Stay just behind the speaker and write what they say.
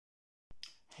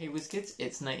Hey Whizz kids,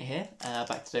 it's Nate here,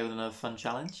 back today with another fun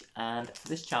challenge, and for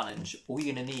this challenge all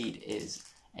you're going to need is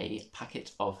a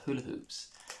packet of hula hoops.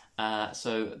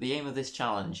 So the aim of this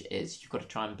challenge is you've got to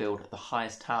try and build the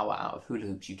highest tower out of hula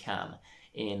hoops you can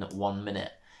in 1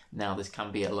 minute. Now this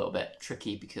can be a little bit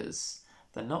tricky because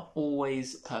they're not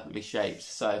always perfectly shaped,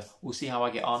 so we'll see how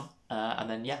I get on, and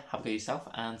then yeah, have a go yourself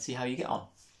and see how you get on.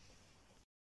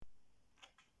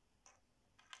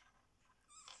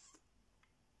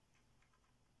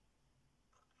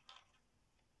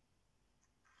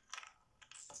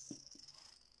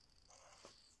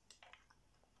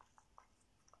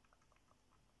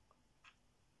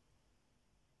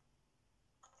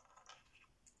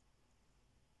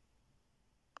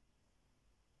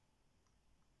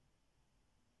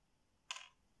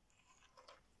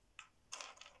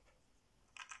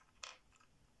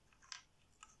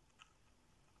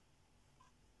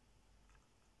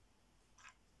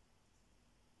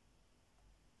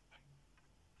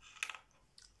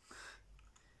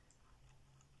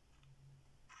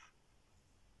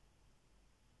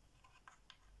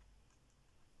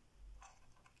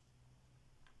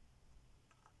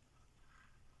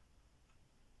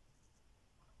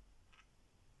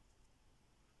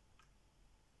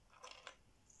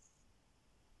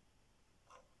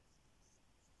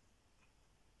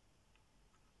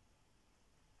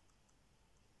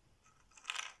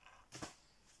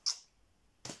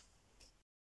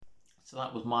 So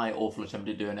that was my awful attempt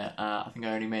at doing it. I think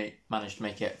I only managed to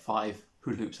make it 5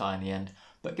 hula hoops high in the end.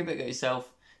 But give it a go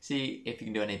yourself, see if you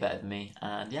can do any better than me.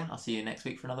 And yeah, I'll see you next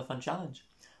week for another fun challenge.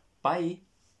 Bye!